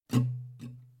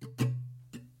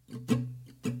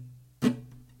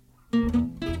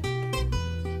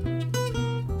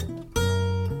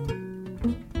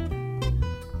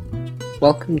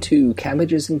Welcome to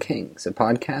Cabbages and Kings, a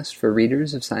podcast for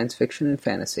readers of science fiction and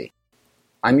fantasy.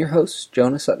 I'm your host,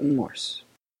 Jonah Sutton Morse.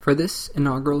 For this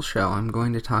inaugural show, I'm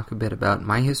going to talk a bit about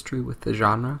my history with the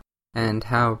genre, and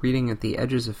how reading at the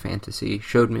edges of fantasy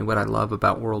showed me what I love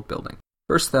about world building.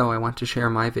 First, though, I want to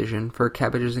share my vision for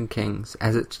Cabbages and Kings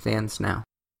as it stands now.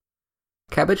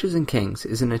 Cabbages and Kings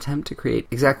is an attempt to create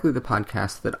exactly the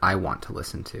podcast that I want to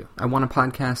listen to. I want a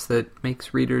podcast that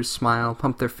makes readers smile,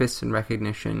 pump their fists in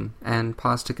recognition, and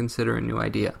pause to consider a new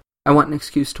idea. I want an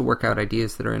excuse to work out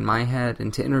ideas that are in my head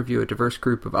and to interview a diverse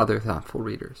group of other thoughtful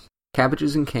readers.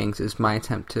 Cabbages and Kings is my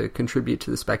attempt to contribute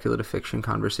to the speculative fiction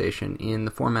conversation in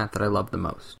the format that I love the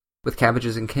most. With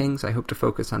Cabbages and Kings, I hope to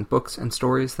focus on books and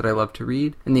stories that I love to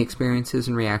read and the experiences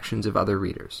and reactions of other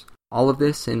readers. All of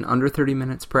this in under 30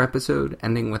 minutes per episode,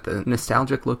 ending with a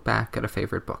nostalgic look back at a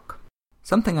favorite book.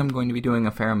 Something I'm going to be doing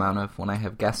a fair amount of when I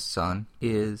have guests on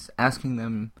is asking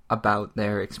them about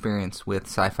their experience with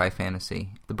sci-fi fantasy,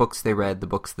 the books they read, the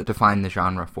books that define the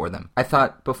genre for them. I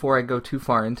thought before I go too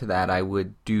far into that, I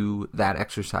would do that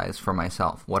exercise for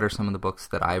myself. What are some of the books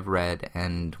that I've read,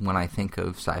 and when I think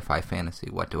of sci-fi fantasy,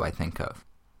 what do I think of?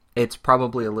 It's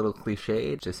probably a little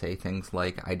cliche to say things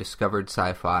like, I discovered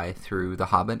sci-fi through The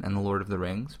Hobbit and The Lord of the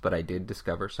Rings, but I did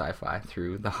discover sci-fi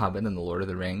through The Hobbit and The Lord of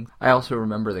the Rings. I also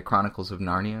remember The Chronicles of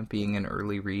Narnia being an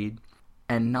early read,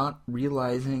 and not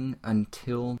realizing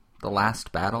until The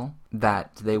Last Battle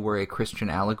that they were a Christian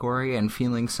allegory, and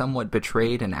feeling somewhat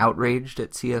betrayed and outraged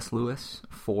at C.S. Lewis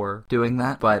for doing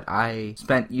that. But I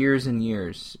spent years and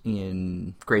years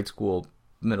in grade school,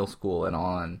 middle school, and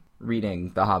on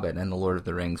reading The Hobbit and The Lord of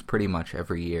the Rings pretty much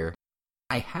every year.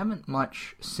 I haven't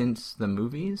much since the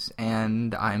movies,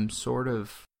 and I'm sort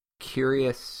of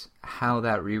curious how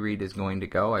that reread is going to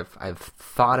go. I've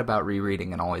thought about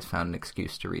rereading and always found an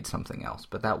excuse to read something else,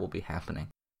 but that will be happening.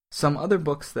 Some other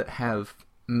books that have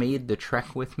made the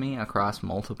trek with me across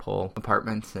multiple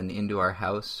apartments and into our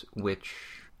house, which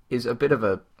is a bit of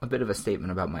a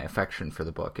statement about my affection for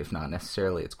the book, if not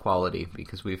necessarily its quality,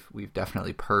 because we've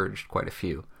definitely purged quite a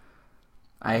few.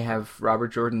 I have Robert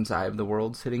Jordan's Eye of the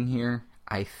World sitting here.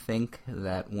 I think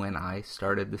that when I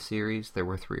started the series, there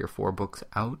were 3 or 4 books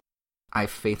out. I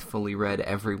faithfully read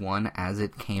every one as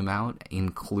it came out,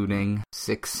 including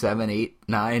 6, 7, 8,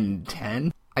 9, and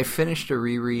 10. I finished a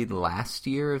reread last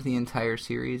year of the entire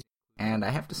series, and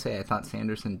I have to say I thought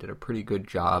Sanderson did a pretty good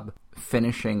job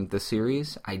finishing the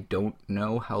series. I don't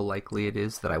know how likely it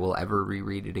is that I will ever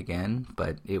reread it again,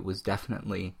 but it was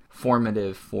definitely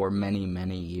formative for many,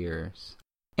 many years.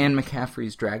 Anne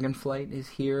McCaffrey's Dragonflight is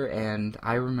here, and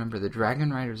I remember the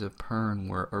Dragon Riders of Pern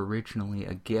were originally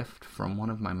a gift from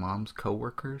one of my mom's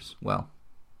coworkers. Well,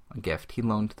 a gift. He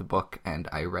loaned the book, and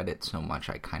I read it so much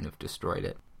I kind of destroyed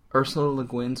it. Ursula Le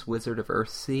Guin's Wizard of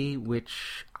Earthsea,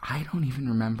 which I don't even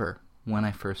remember when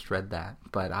I first read that,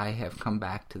 but I have come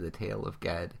back to the Tale of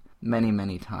Ged many,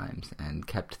 many times and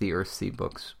kept the Earthsea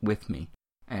books with me,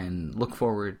 and look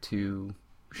forward to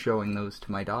showing those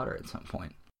to my daughter at some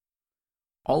point.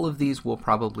 All of these will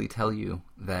probably tell you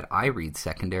that I read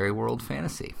secondary world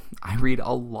fantasy. I read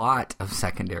a lot of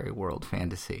secondary world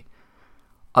fantasy.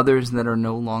 Others that are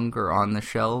no longer on the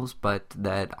shelves, but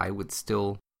that I would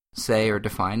still say are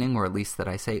defining, or at least that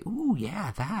I say, ooh, yeah,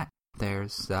 that.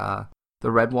 There's the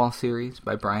Redwall series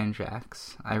by Brian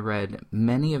Jacks. I read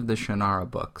many of the Shannara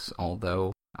books,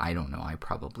 although I don't know, I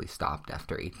probably stopped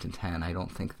after 8 to 10. I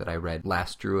don't think that I read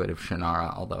Last Druid of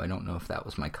Shannara, although I don't know if that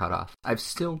was my cutoff. I've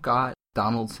still got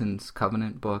Donaldson's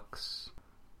Covenant books.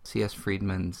 C.S.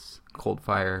 Friedman's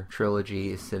Coldfire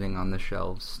trilogy is sitting on the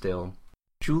shelves still.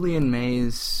 Julian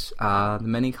May's The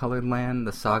Many-Colored Land,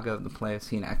 The Saga of the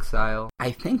Pliocene Exile,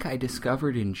 I think I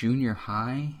discovered in junior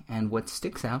high, and what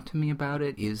sticks out to me about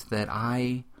it is that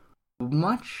I,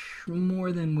 much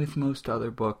more than with most other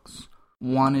books,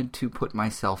 wanted to put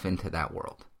myself into that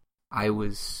world. I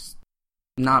was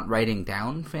not writing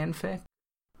down fanfic,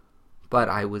 but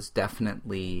I was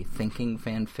definitely thinking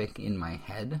fanfic in my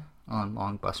head on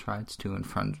long bus rides to and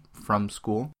from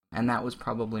school. And that was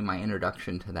probably my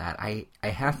introduction to that. I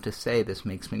have to say, this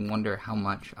makes me wonder how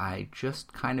much I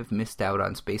just kind of missed out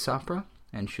on space opera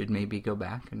and should maybe go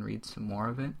back and read some more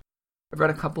of it. I've read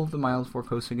a couple of the Miles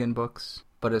Vorkosigan books,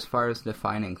 but as far as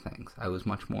defining things, I was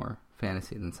much more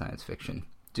fantasy than science fiction.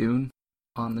 Dune,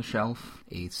 on the shelf,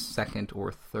 a second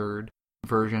or third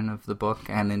version of the book,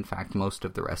 and in fact most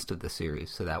of the rest of the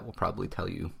series, so that will probably tell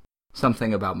you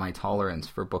something about my tolerance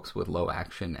for books with low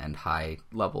action and high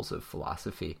levels of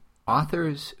philosophy.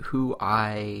 Authors who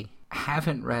I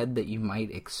haven't read that you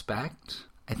might expect,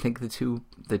 I think the two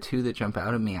that jump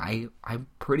out at me, I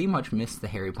pretty much missed the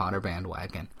Harry Potter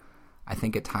bandwagon. I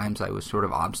think at times I was sort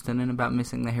of obstinate about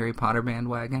missing the Harry Potter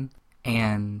bandwagon.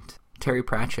 And Terry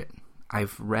Pratchett.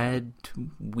 I've read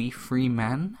We Free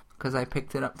Men because I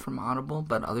picked it up from Audible,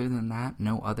 but other than that,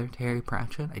 no other Terry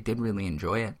Pratchett. I did really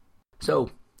enjoy it.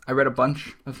 So, I read a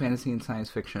bunch of fantasy and science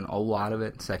fiction, a lot of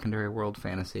it secondary world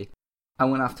fantasy. I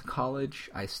went off to college,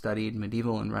 I studied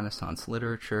medieval and Renaissance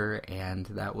literature, and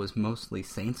that was mostly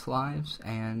saints' lives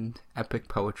and epic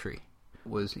poetry. It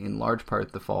was in large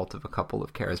part the fault of a couple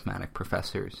of charismatic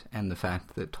professors, and the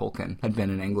fact that Tolkien had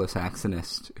been an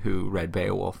Anglo-Saxonist who read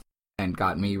Beowulf, and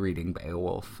got me reading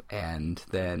Beowulf, and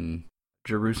then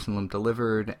Jerusalem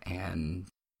Delivered, and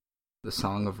The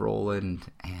Song of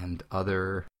Roland, and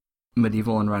other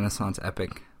medieval and Renaissance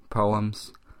epic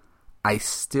poems. I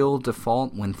still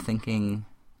default when thinking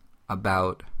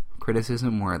about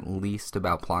criticism, or at least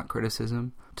about plot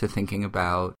criticism, to thinking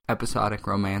about episodic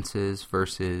romances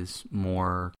versus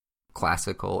more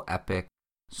classical epic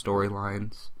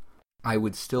storylines. I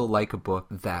would still like a book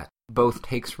that both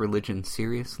takes religion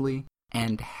seriously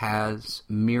and has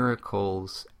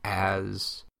miracles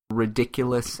as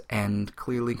ridiculous and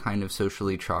clearly kind of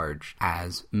socially charged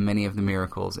as many of the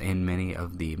miracles in many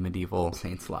of the medieval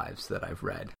saints' lives that I've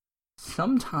read.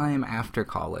 Sometime after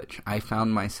college, I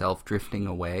found myself drifting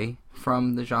away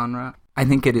from the genre. I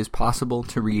think it is possible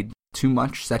to read too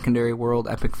much secondary world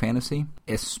epic fantasy,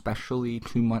 especially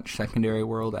too much secondary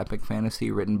world epic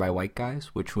fantasy written by white guys,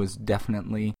 which was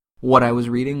definitely what I was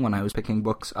reading when I was picking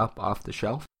books up off the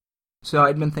shelf. So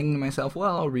I'd been thinking to myself,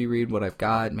 well, I'll reread what I've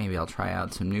got, maybe I'll try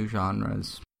out some new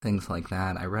genres, things like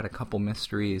that. I read a couple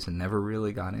mysteries and never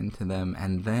really got into them,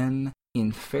 and then,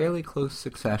 in fairly close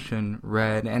succession,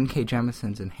 read N.K.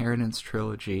 Jemisin's Inheritance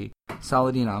trilogy,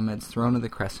 Saladin Ahmed's Throne of the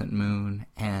Crescent Moon,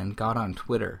 and got on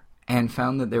Twitter, and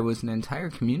found that there was an entire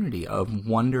community of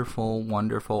wonderful,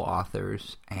 wonderful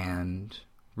authors and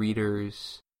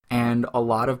readers, and a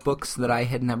lot of books that I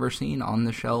had never seen on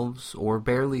the shelves, or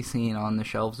barely seen on the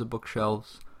shelves of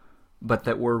bookshelves, but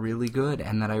that were really good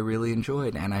and that I really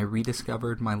enjoyed. And I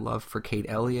rediscovered my love for Kate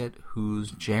Elliott,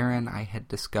 whose Jaren I had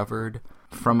discovered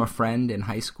from a friend in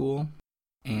high school,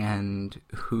 and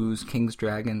whose King's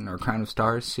Dragon or Crown of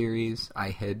Stars series I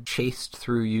had chased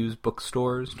through used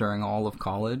bookstores during all of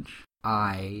college.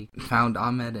 I found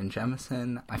Ahmed and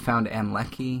Jemisin, I found Anne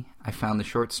Leckie, I found the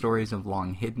short stories of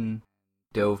Long Hidden,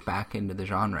 dove back into the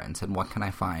genre and said, what can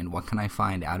I find? What can I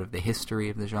find out of the history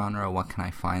of the genre? What can I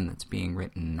find that's being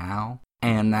written now?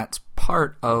 And that's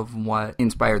part of what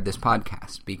inspired this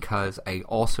podcast, because I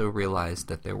also realized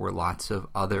that there were lots of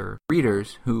other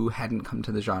readers who hadn't come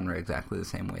to the genre exactly the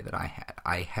same way that I had.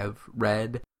 I have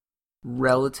read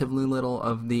relatively little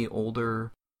of the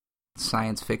older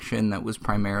science fiction that was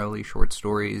primarily short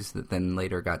stories that then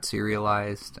later got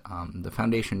serialized. The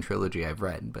Foundation trilogy I've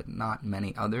read, but not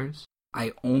many others.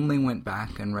 I only went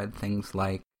back and read things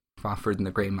like Fafhrd and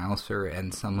the Grey Mouser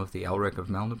and some of the Elric of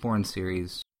Melniboné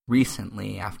series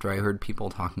recently, after I heard people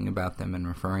talking about them and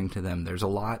referring to them. There's a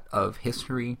lot of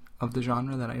history of the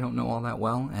genre that I don't know all that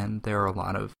well, and there are a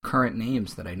lot of current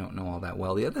names that I don't know all that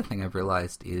well. The other thing I've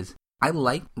realized is I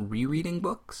like rereading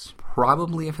books.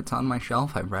 Probably if it's on my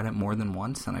shelf, I've read it more than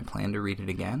once and I plan to read it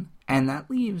again. And that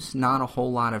leaves not a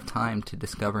whole lot of time to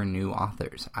discover new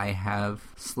authors. I have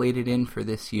slated in for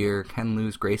this year Ken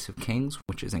Liu's Grace of Kings,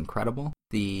 which is incredible,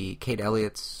 the Kate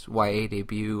Elliott's YA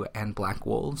debut, and Black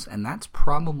Wolves, and that's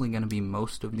probably going to be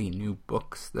most of the new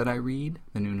books that I read,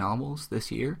 the new novels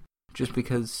this year, just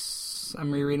because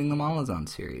I'm rereading the Malazan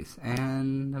series,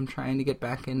 and I'm trying to get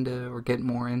back into, or get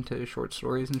more into, short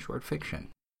stories and short fiction.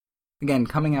 Again,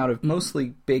 coming out of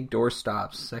mostly big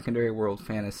doorstops, secondary world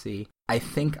fantasy, I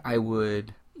think I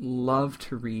would love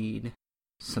to read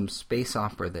some space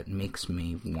opera that makes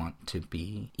me want to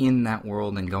be in that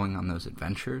world and going on those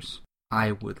adventures.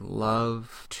 I would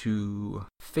love to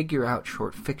figure out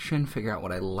short fiction, figure out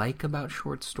what I like about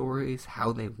short stories,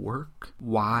 how they work,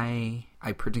 why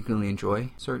I particularly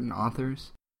enjoy certain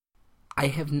authors. I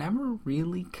have never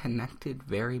really connected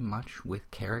very much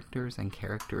with characters and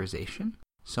characterization,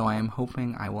 so I am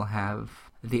hoping I will have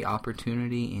the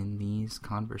opportunity in these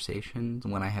conversations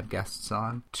when I have guests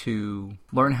on to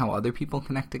learn how other people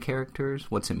connect to characters,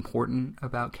 what's important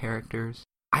about characters.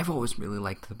 I've always really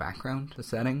liked the background, the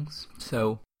settings,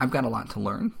 so I've got a lot to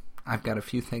learn. I've got a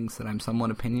few things that I'm somewhat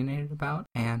opinionated about,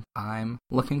 and I'm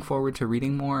looking forward to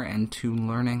reading more and to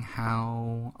learning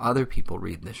how other people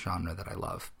read this genre that I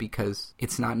love, because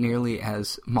it's not nearly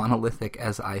as monolithic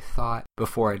as I thought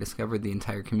before I discovered the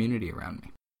entire community around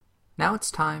me. Now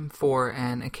it's time for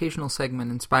an occasional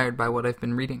segment inspired by what I've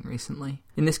been reading recently.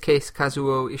 In this case,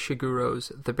 Kazuo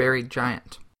Ishiguro's The Buried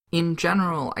Giant. In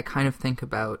general, I kind of think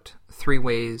about three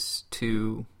ways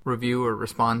to review or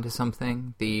respond to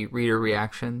something, the reader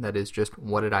reaction, that is just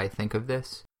what did I think of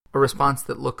this? A response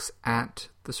that looks at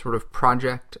the sort of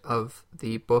project of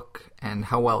the book and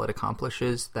how well it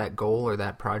accomplishes that goal or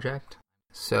that project.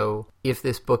 So if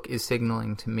this book is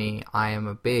signaling to me I am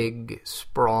a big,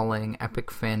 sprawling, epic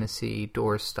fantasy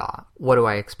doorstop, what do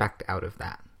I expect out of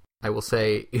that? I will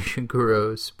say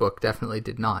Ishiguro's book definitely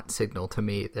did not signal to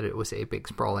me that it was a big,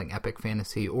 sprawling, epic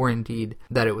fantasy, or indeed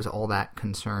that it was all that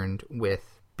concerned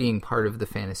with being part of the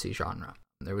fantasy genre.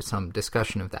 There was some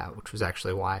discussion of that, which was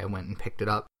actually why I went and picked it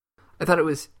up. I thought it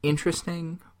was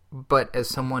interesting, but as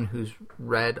someone who's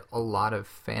read a lot of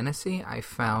fantasy, I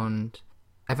found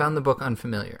the book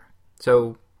unfamiliar.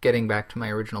 So getting back to my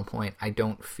original point, I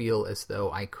don't feel as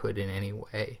though I could in any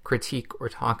way critique or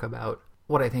talk about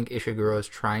what I think Ishiguro is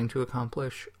trying to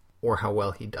accomplish or how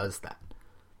well he does that.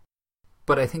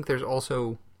 But I think there's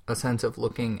also a sense of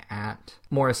looking at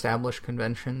more established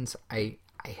conventions. I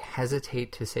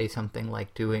hesitate to say something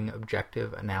like doing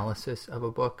objective analysis of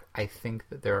a book. I think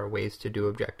that there are ways to do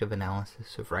objective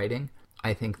analysis of writing.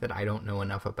 I think that I don't know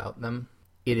enough about them.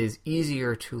 It is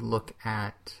easier to look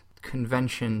at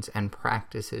conventions and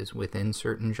practices within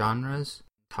certain genres,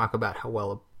 talk about how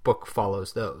well a book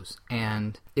follows those.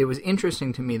 And it was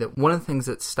interesting to me that one of the things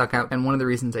that stuck out, and one of the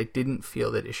reasons I didn't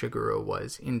feel that Ishiguro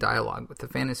was in dialogue with the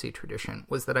fantasy tradition,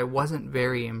 was that I wasn't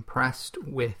very impressed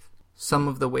with some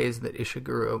of the ways that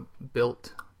Ishiguro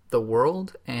built the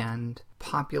world and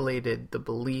populated the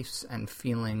beliefs and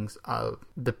feelings of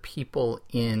the people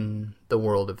in the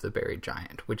world of the Buried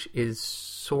Giant, which is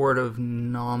sort of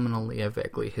nominally a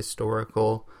vaguely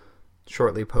historical,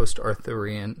 shortly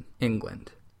post-Arthurian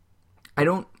England. I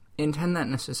don't intend that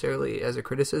necessarily as a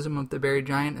criticism of the Buried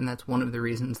Giant, and that's one of the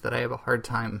reasons that I have a hard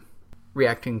time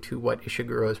reacting to what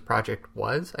Ishiguro's project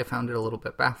was. I found it a little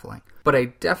bit baffling. But I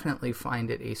definitely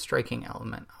find it a striking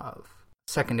element of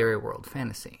secondary world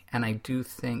fantasy, and I do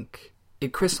think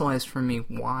it crystallized for me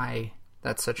why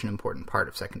that's such an important part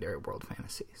of secondary world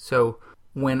fantasy. So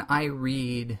when I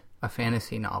read a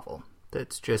fantasy novel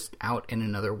that's just out in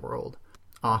another world,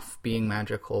 off being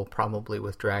magical, probably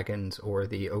with dragons or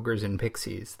the ogres and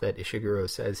pixies that Ishiguro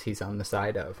says he's on the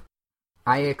side of,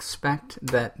 I expect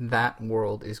that that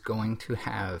world is going to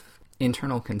have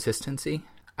internal consistency.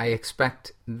 I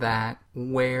expect that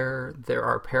where there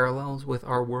are parallels with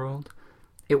our world,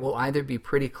 it will either be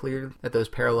pretty clear that those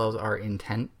parallels are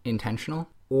intentional,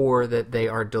 or that they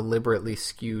are deliberately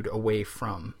skewed away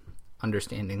from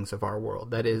understandings of our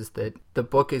world. That is, that the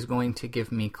book is going to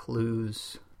give me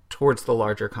clues towards the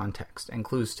larger context, and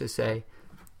clues to say,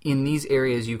 in these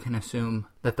areas you can assume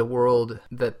that the world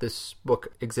that this book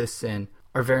exists in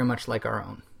are very much like our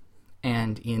own.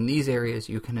 And in these areas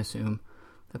you can assume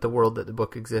that the world that the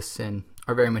book exists in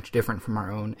are very much different from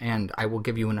our own, and I will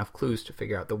give you enough clues to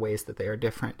figure out the ways that they are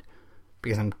different,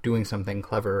 because I'm doing something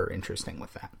clever or interesting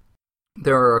with that.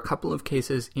 There are a couple of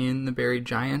cases in The Buried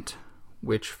Giant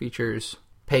which features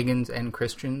pagans and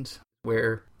Christians,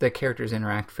 where the characters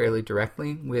interact fairly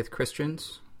directly with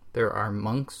Christians. There are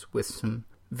monks with some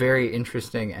very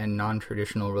interesting and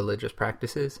non-traditional religious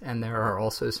practices, and there are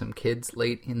also some kids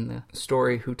late in the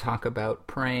story who talk about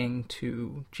praying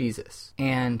to Jesus.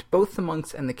 And both the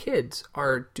monks and the kids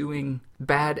are doing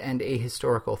bad and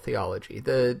ahistorical theology.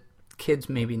 The kids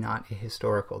maybe not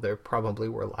ahistorical. There probably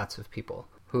were lots of people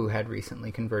who had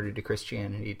recently converted to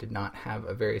Christianity, did not have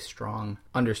a very strong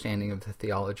understanding of the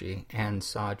theology, and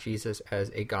saw Jesus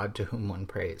as a God to whom one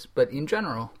prays. But in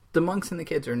general, the monks and the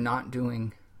kids are not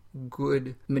doing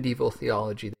good medieval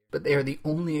theology, but they are the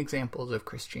only examples of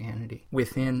Christianity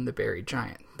within the Buried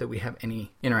Giant that we have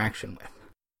any interaction with.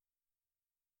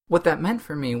 What that meant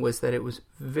for me was that it was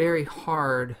very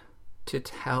hard to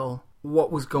tell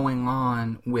what was going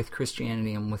on with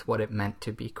Christianity and with what it meant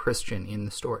to be Christian in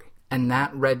the story. And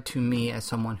that read to me, as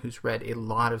someone who's read a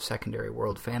lot of secondary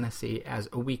world fantasy, as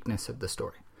a weakness of the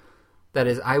story. That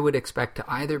is, I would expect to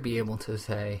either be able to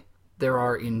say, there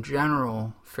are in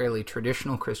general fairly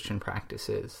traditional Christian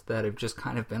practices that have just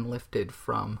kind of been lifted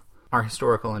from our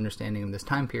historical understanding of this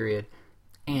time period,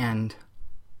 and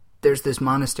there's this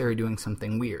monastery doing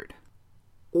something weird.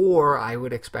 Or I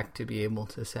would expect to be able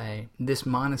to say, this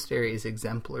monastery is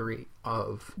exemplary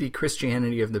of the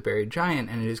Christianity of the Buried Giant,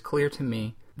 and it is clear to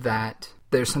me that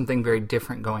there's something very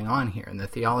different going on here, and the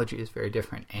theology is very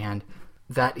different, and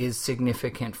that is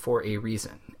significant for a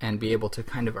reason, and be able to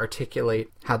kind of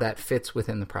articulate how that fits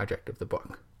within the project of the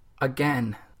book.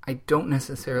 Again, I don't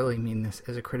necessarily mean this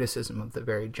as a criticism of The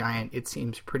Buried Giant. It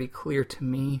seems pretty clear to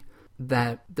me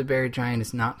that The Buried Giant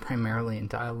is not primarily in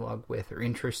dialogue with or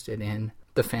interested in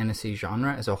the fantasy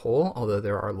genre as a whole, although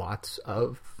there are lots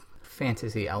of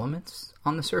fantasy elements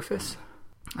on the surface.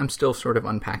 I'm still sort of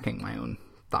unpacking my own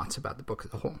thoughts about the book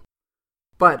as a whole.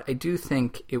 But I do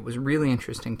think it was really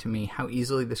interesting to me how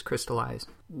easily this crystallized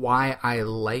why I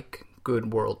like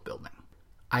good world building.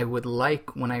 I would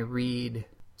like, when I read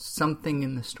something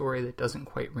in the story that doesn't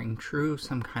quite ring true,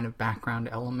 some kind of background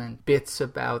element, bits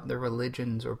about the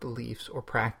religions or beliefs or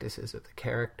practices of the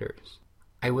characters,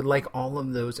 I would like all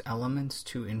of those elements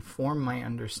to inform my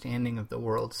understanding of the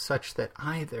world such that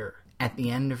either at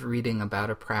the end of reading about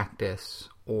a practice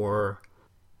or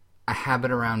a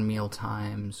habit around meal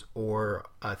times or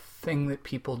a thing that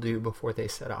people do before they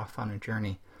set off on a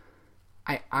journey,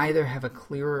 I either have a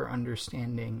clearer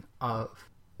understanding of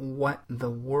what the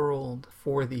world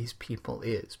for these people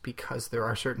is, because there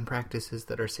are certain practices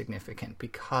that are significant,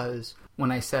 because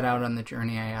when I set out on the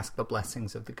journey I ask the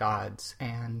blessings of the gods,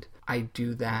 and I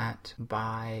do that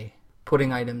by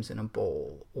putting items in a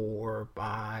bowl or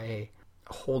by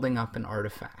holding up an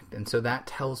artifact. And so that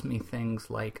tells me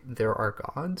things like there are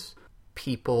gods.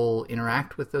 People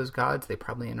interact with those gods. They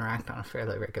probably interact on a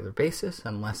fairly regular basis,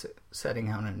 unless setting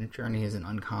out on a journey is an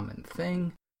uncommon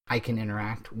thing. I can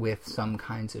interact with some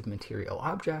kinds of material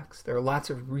objects. There are lots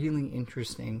of really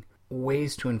interesting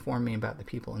ways to inform me about the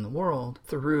people in the world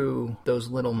through those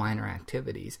little minor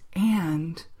activities.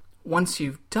 And once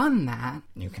you've done that,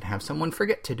 you can have someone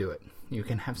forget to do it. You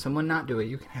can have someone not do it.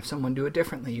 You can have someone do it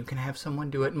differently. You can have someone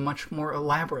do it much more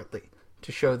elaborately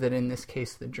to show that in this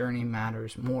case the journey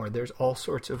matters more. There's all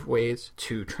sorts of ways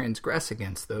to transgress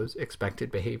against those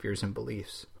expected behaviors and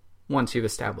beliefs once you've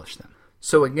established them.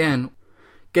 So again,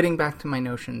 getting back to my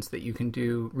notions that you can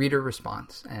do reader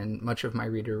response, and much of my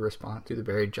reader response to The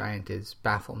Buried Giant is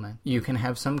bafflement. You can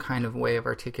have some kind of way of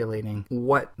articulating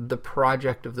what the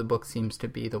project of the book seems to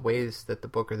be, the ways that the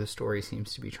book or the story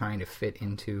seems to be trying to fit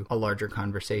into a larger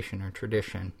conversation or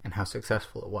tradition, and how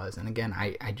successful it was. And again,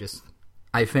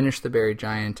 I finished The Buried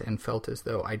Giant and felt as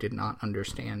though I did not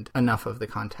understand enough of the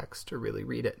context to really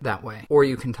read it that way. Or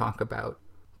you can talk about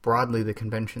broadly the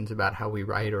conventions about how we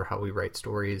write or how we write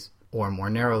stories, or more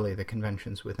narrowly the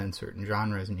conventions within certain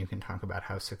genres, and you can talk about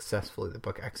how successfully the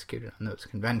book executed on those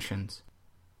conventions.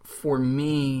 For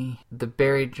me, The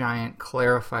Buried Giant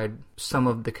clarified some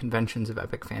of the conventions of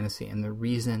epic fantasy and the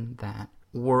reason that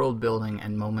world building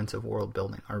and moments of world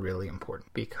building are really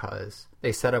important, because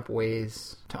they set up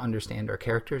ways to understand our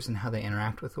characters and how they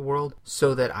interact with the world,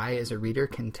 so that I as a reader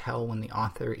can tell when the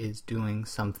author is doing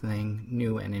something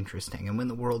new and interesting and when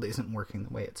the world isn't working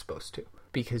the way it's supposed to.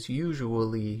 Because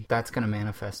usually that's going to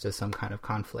manifest as some kind of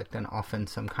conflict, and often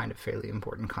some kind of fairly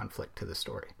important conflict to the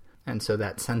story. And so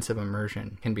that sense of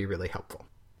immersion can be really helpful.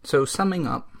 So summing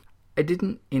up, I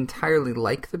didn't entirely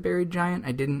like The Buried Giant.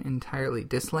 I didn't entirely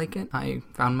dislike it. I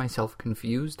found myself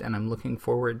confused, and I'm looking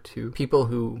forward to people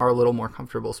who are a little more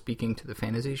comfortable speaking to the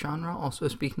fantasy genre also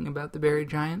speaking about The Buried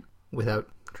Giant without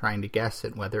trying to guess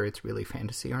at whether it's really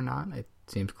fantasy or not. It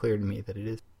seems clear to me that it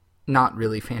is not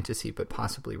really fantasy, but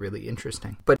possibly really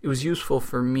interesting. But it was useful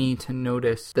for me to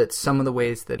notice that some of the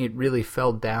ways that it really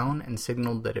fell down and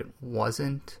signaled that it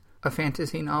wasn't a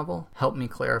fantasy novel helped me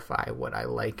clarify what I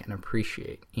like and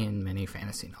appreciate in many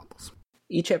fantasy novels.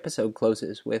 Each episode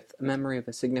closes with a memory of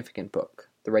a significant book,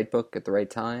 the right book at the right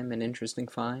time, an interesting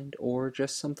find, or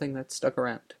just something that stuck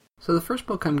around. So the first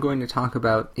book I'm going to talk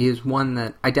about is one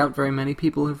that I doubt very many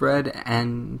people have read,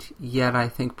 and yet I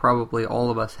think probably all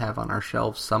of us have on our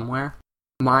shelves somewhere.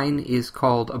 Mine is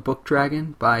called A Book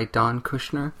Dragon by Don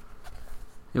Kushner.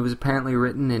 It was apparently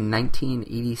written in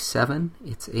 1987.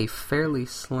 It's a fairly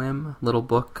slim little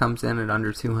book, comes in at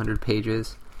under 200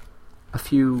 pages. A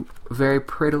few very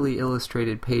prettily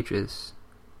illustrated pages.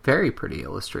 Very pretty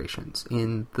illustrations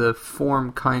in the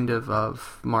form kind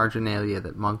of marginalia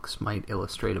that monks might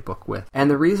illustrate a book with.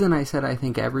 And the reason I said I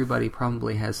think everybody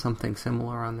probably has something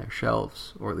similar on their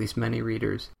shelves, or at least many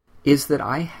readers, is that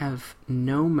I have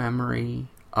no memory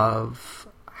of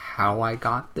how I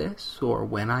got this or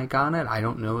when I got it. I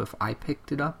don't know if I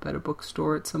picked it up at a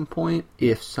bookstore at some point,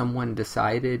 if someone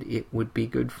decided it would be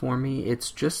good for me.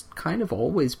 It's just kind of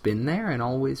always been there and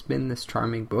always been this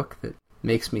charming book that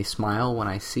makes me smile when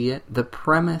I see it. The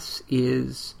premise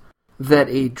is that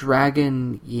a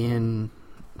dragon in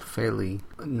fairly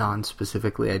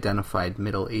non-specifically identified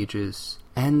Middle Ages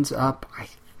ends up, I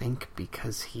think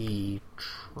because he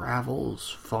travels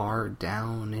far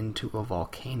down into a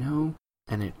volcano,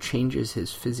 and it changes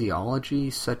his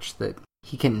physiology such that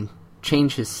he can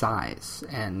change his size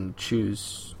and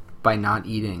choose by not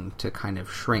eating to kind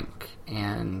of shrink.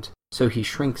 And so he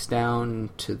shrinks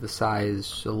down to the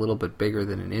size a little bit bigger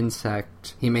than an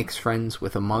insect. He makes friends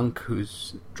with a monk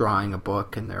who's drawing a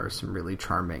book, and there are some really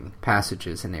charming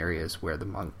passages and areas where the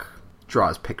monk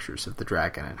draws pictures of the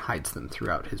dragon and hides them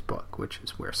throughout his book, which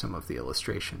is where some of the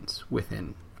illustrations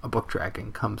within A Book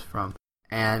Dragon comes from.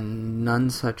 And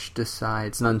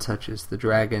Nonsuch is the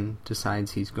dragon,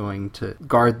 decides he's going to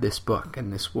guard this book,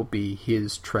 and this will be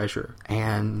his treasure.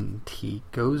 And he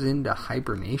goes into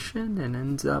hibernation and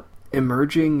ends up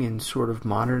emerging in sort of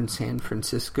modern San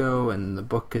Francisco, and the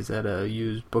book is at a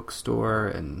used bookstore,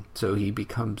 and so he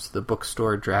becomes the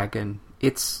bookstore dragon.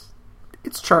 It's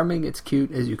charming, it's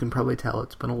cute, as you can probably tell.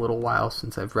 It's been a little while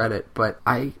since I've read it, but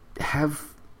I have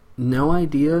no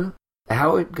idea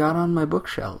how it got on my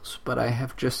bookshelves, but I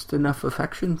have just enough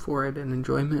affection for it and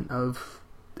enjoyment of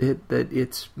it that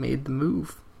it's made the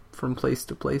move from place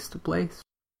to place to place.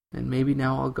 And maybe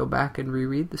now I'll go back and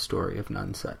reread the story of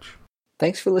Nonsuch.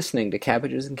 Thanks for listening to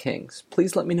Cabbages and Kings.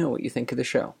 Please let me know what you think of the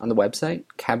show. On the website,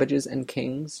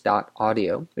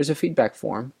 cabbagesandkings.audio, there's a feedback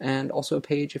form and also a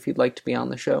page if you'd like to be on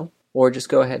the show. Or just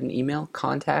go ahead and email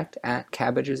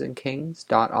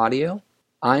contact@cabbagesandkings.audio.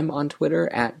 I'm on Twitter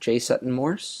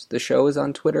 @JSuttonMorse. The show is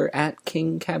on Twitter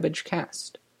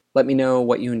 @KingCabbageCast. Let me know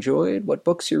what you enjoyed, what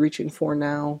books you're reaching for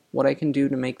now, what I can do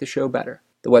to make the show better.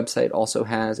 The website also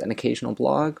has an occasional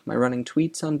blog, my running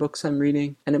tweets on books I'm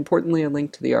reading, and importantly a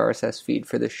link to the RSS feed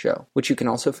for this show, which you can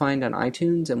also find on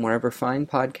iTunes and wherever fine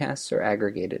podcasts are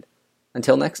aggregated.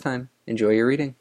 Until next time, enjoy your reading.